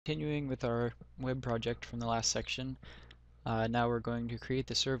Continuing with our web project from the last section, now we're going to create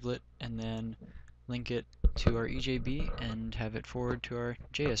the servlet and then link it to our EJB and have it forward to our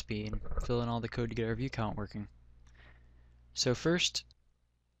JSB and fill in all the code to get our view count working. So first,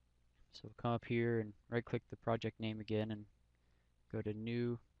 we'll come up here and right click the project name again and go to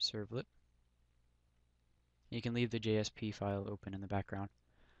new servlet. You can leave the JSP file open in the background.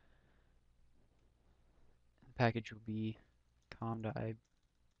 The package will be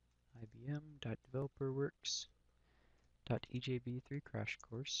com.ibm.developerworks.ejb3 crash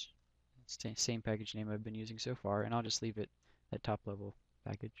course. It's the same package name I've been using so far, and I'll just leave it at top level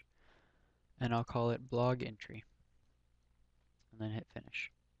package. And I'll call it blog entry. And then hit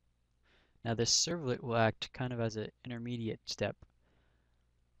finish. Now this servlet will act kind of as an intermediate step.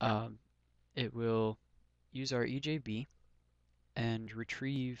 It will use our EJB and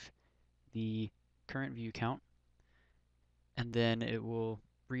retrieve the current view count, and then it will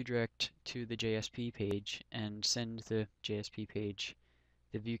redirect to the JSP page and send the JSP page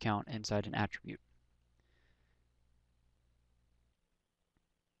the view count inside an attribute.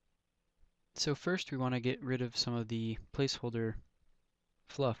 So first we want to get rid of some of the placeholder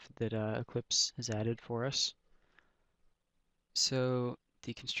fluff that Eclipse has added for us. So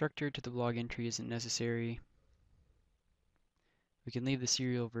the constructor to the blog entry isn't necessary. We can leave the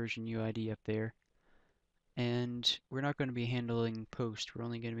serial version UID up there. And we're not going to be handling post, we're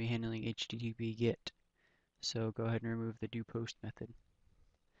only going to be handling HTTP GET. So go ahead and remove the doPost method.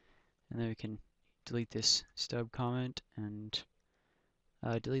 And then we can delete this stub comment and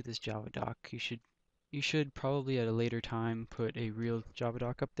delete this Java doc. You should probably at a later time put a real Java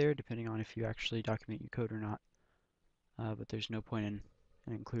doc up there, depending on if you actually document your code or not. But there's no point in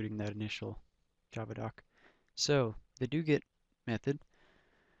including that initial Java doc. So the doGet method,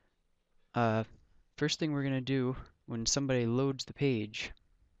 first thing we're going to do when somebody loads the page,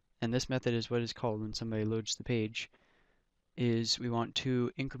 and this method is what is called when somebody loads the page, is we want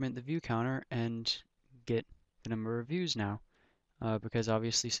to increment the view counter and get the number of views now. Because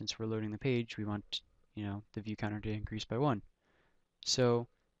obviously since we're loading the page, we want the view counter to increase by 1. So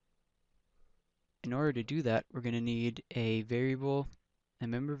in order to do that, we're going to need a variable, a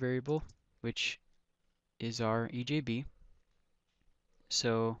member variable, which is our EJB.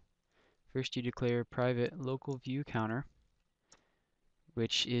 So first you declare private local view counter,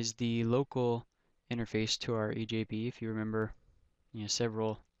 which is the local interface to our EJB, if you remember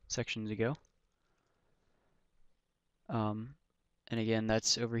several sections ago. And again,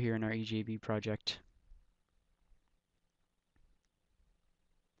 that's over here in our EJB project,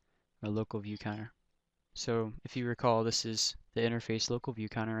 our local view counter. So if you recall, this is the interface local view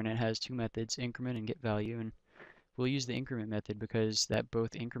counter, and it has two methods, increment and get value. And we'll use the increment method because that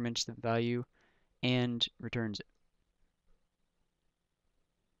both increments the value and returns it.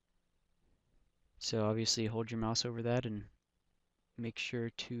 So obviously hold your mouse over that and make sure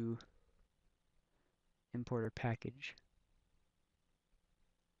to import our package.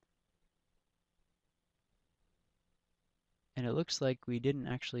 And it looks like we didn't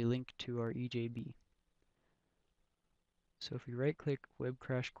actually link to our EJB. So if we right click Web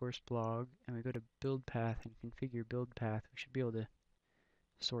Crash Course Blog and we go to Build Path and configure Build Path, we should be able to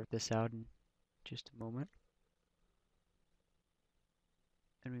sort this out in just a moment.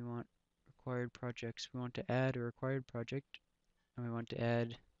 And we want required projects. We want to add a required project, and we want to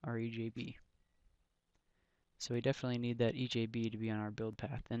add our EJB. So we definitely need that EJB to be on our build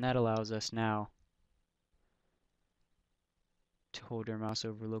path, and that allows us now to hold our mouse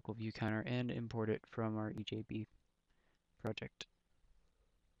over local view counter and import it from our EJB project.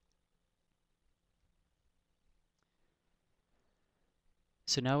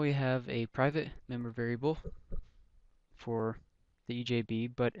 So now we have a private member variable for the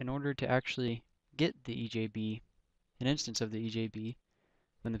EJB, but in order to actually get the EJB, an instance of the EJB,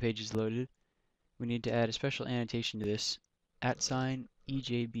 when the page is loaded, we need to add a special annotation to this,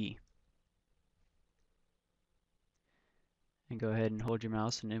 @EJB. And go ahead and hold your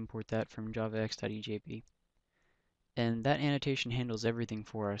mouse and import that from javax.ejb. And that annotation handles everything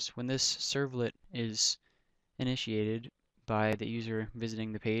for us. When this servlet is initiated by the user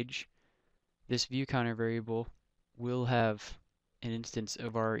visiting the page, this view counter variable will have an instance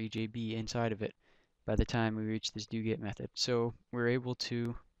of our EJB inside of it by the time we reach this doGet method. So we're able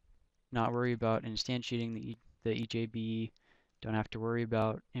to not worry about instantiating the EJB, don't have to worry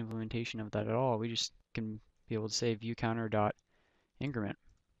about implementation of that at all. We just can be able to say view counter dot increment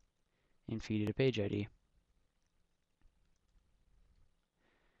and feed it a page ID.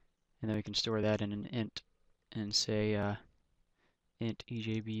 And then we can store that in an int and say int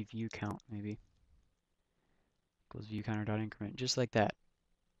EJB view count maybe equals view counter dot increment, just like that.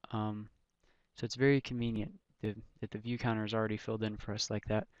 So it's very convenient that the view counter is already filled in for us like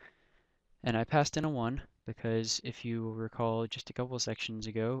that. And I passed in a 1 because if you recall just a couple of sections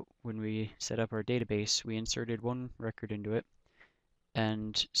ago when we set up our database, we inserted one record into it.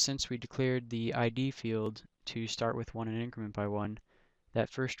 And since we declared the ID field to start with 1 and increment by 1, that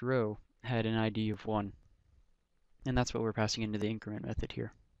first row had an ID of 1. And that's what we're passing into the increment method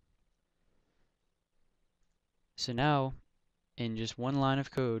here. So now, in just one line of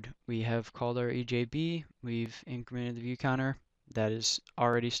code, we have called our EJB, we've incremented the view counter, that is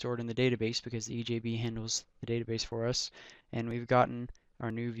already stored in the database because the EJB handles the database for us, and we've gotten our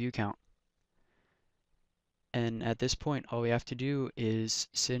new view count. And at this point, all we have to do is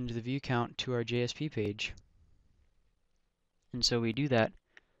send the view count to our JSP page. And so we do that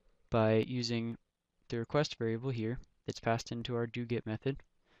by using the request variable here that's passed into our doGet method.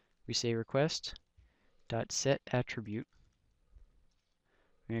 We say request.setAttribute.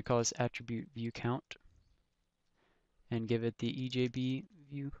 We're going to call this attribute view count and give it the EJB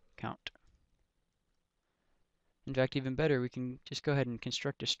view count. In fact, even better, we can just go ahead and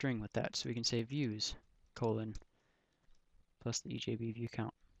construct a string with that. So we can say views colon plus the EJB view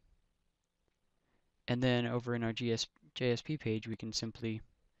count. And then over in our JSP page, we can simply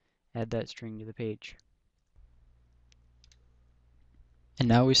add that string to the page. And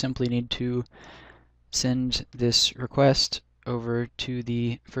now we simply need to send this request over to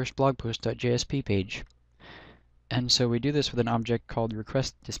the first blog post.jsp page. And so we do this with an object called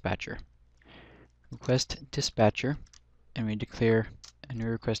request_dispatcher. Request_dispatcher, and we declare a new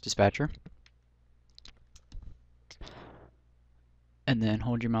request dispatcher. And then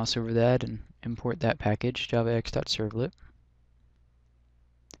hold your mouse over that and import that package, javax.servlet.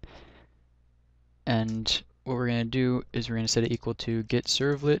 And what we're going to do is we're going to set it equal to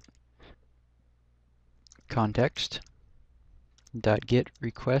getServlet context dot get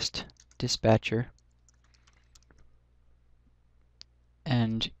request dispatcher,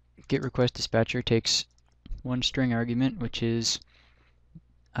 and get request dispatcher takes one string argument, which is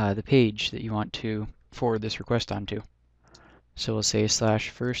the page that you want to forward this request onto. So we'll say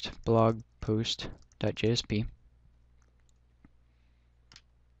 /first blog post.jsp.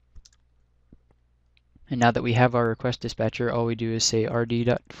 And now that we have our request dispatcher, all we do is say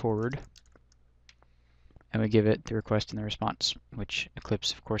rd.forward, and we give it the request and the response, which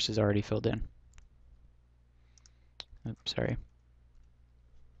Eclipse, of course, is already filled in. Oops, sorry.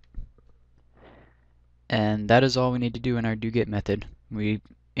 And that is all we need to do in our doGet method. We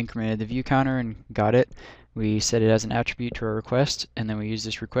incremented the view counter and got it. We set it as an attribute to our request, and then we use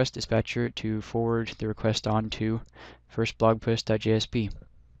this request dispatcher to forward the request on to first blog post.jsp.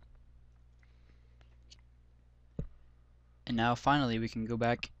 And now finally we can go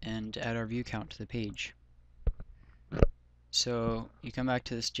back and add our view count to the page. So you come back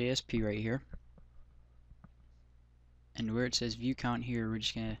to this JSP right here, and where it says view count here, we're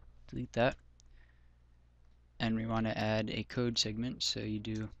just going to delete that. And we want to add a code segment, so you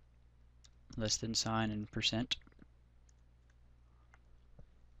do $sign and %.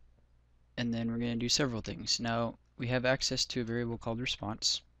 And then we're going to do several things. Now we have access to a variable called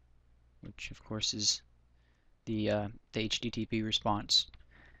response, which of course is the HTTP response.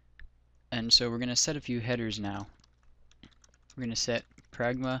 And so we're going to set a few headers now. We're going to set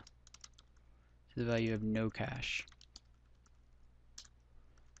pragma to the value of no cache.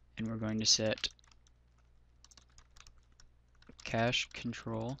 And we're going to set cache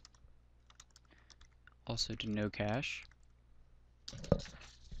control also to no cache.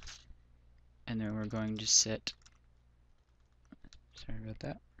 And then we're going to set, sorry about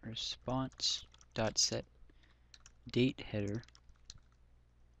that, response.set date header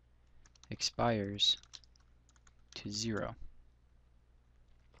expires to 0.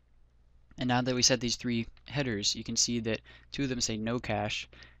 And now that we set these three headers, you can see that two of them say no cache,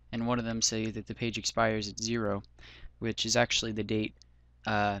 and one of them say that the page expires at 0, which is actually the date,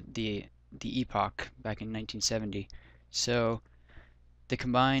 the epoch back in 1970. So the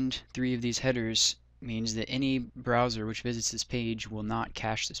combined three of these headers means that any browser which visits this page will not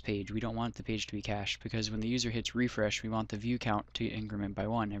cache this page. We don't want the page to be cached because when the user hits refresh, we want the view count to increment by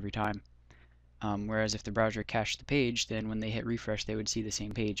 1 every time. Whereas if the browser cached the page, then when they hit refresh, they would see the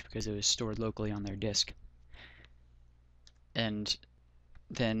same page because it was stored locally on their disk. And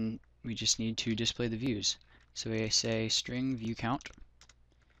then we just need to display the views. So we say string view count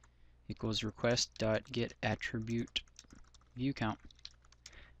equals request.getAttribute view count.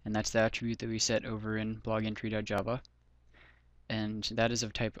 And that's the attribute that we set over in blogentry.java. And that is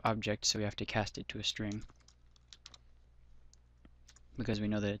of type object, so we have to cast it to a string, because we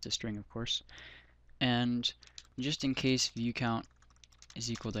know that it's a string, of course. And just in case view count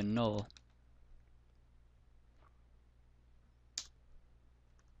is equal to null,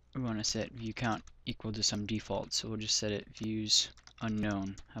 we want to set view count equal to some default, so we'll just set it views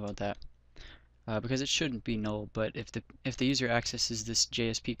unknown. How about that? Because it shouldn't be null, but if the user accesses this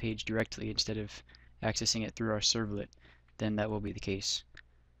JSP page directly instead of accessing it through our servlet, then that will be the case.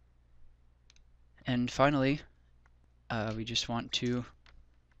 And finally, we just want to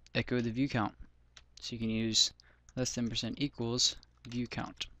echo the view count. So you can use less than %equals view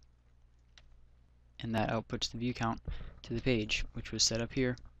count. And that outputs the view count to the page, which was set up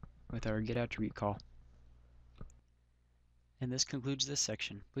here with our getAttribute call. And this concludes this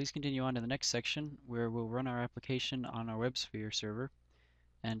section. Please continue on to the next section where we'll run our application on our WebSphere server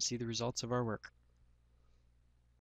and see the results of our work.